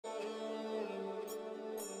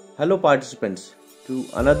Hello participants to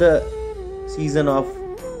another season of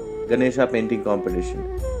Ganesha painting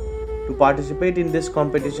competition. To participate in this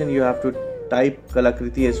competition you have to type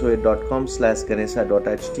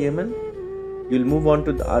kalakriti.com/ganesha.html. You'll move on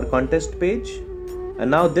to our contest page,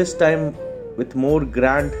 and now this time with more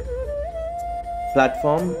grand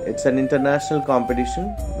platform. It's an international competition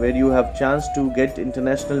where you have chance to get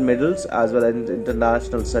international medals as well as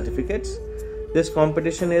international certificates. This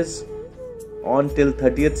competition is on till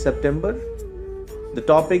 30th September.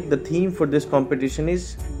 The theme for this competition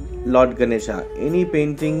is Lord Ganesha. Any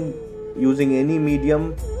painting using any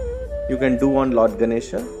medium you can do on Lord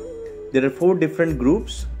Ganesha. There are 4 different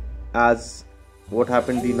groups as what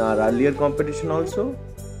happened in our earlier competition also.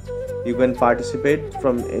 You can participate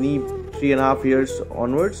from any 3.5 years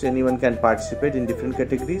onwards. Anyone can participate in different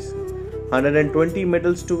categories. 120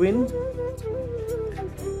 medals to win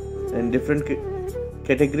in different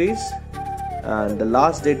categories, and the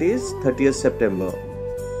last date is 30th September.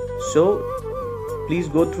 So please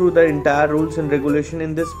go through the entire rules and regulation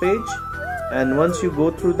in this page, and once you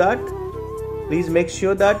go through that, please make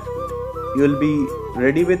sure that you will be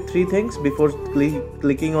ready with 3 things before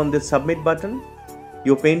clicking on the submit button: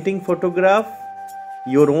 your painting photograph,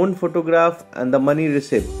 your own photograph, and the money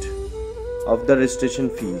receipt of the registration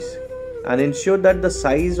fees. And ensure that the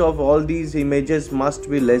size of all these images must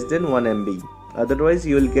be less than 1 MB. Otherwise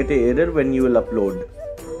you will get an error when you will upload.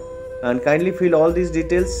 And kindly fill all these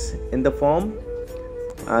details in the form,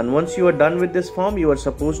 and once you are done with this form you are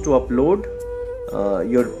supposed to upload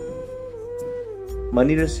your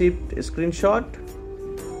money receipt screenshot.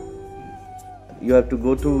 You have to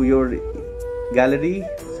go to your gallery,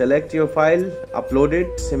 select your file, upload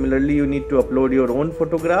it. Similarly you need to upload your own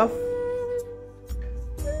photograph,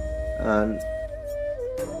 and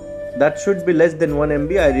that should be less than 1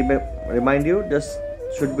 MB. I remind you, just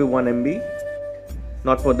should be 1 MB,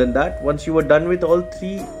 not more than that. Once you are done with all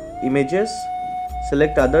 3 images,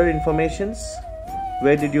 select other informations.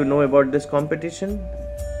 Where did you know about this competition,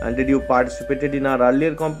 and did you participated in our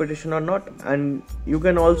earlier competition or not? And you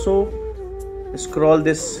can also scroll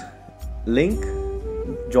this link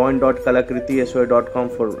join.kalakriti.com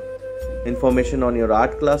for information on your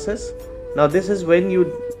art classes. Now this is when you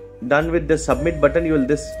done with the submit button, you will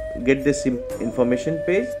get this information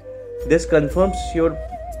page. This confirms your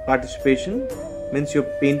participation, means your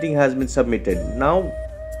painting has been submitted. Now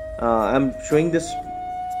I'm showing this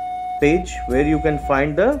page where you can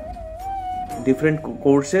find the different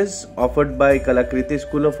courses offered by Kalakriti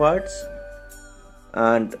School of Arts,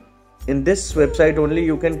 and in this website only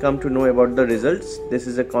you can come to know about the results. This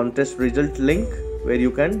is a contest result link where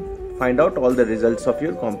you can find out all the results of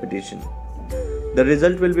your competition. The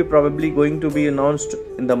result will be probably going to be announced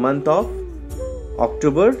in the month of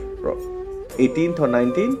October 18th or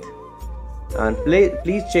 19th, and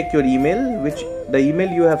please check your email, which the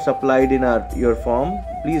email you have supplied in your form.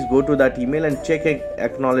 Please go to that email and check an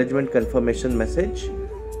acknowledgement confirmation message,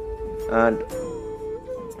 and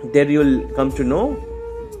there you will come to know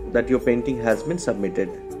that your painting has been submitted.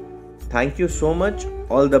 Thank you so much.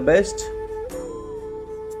 All the best.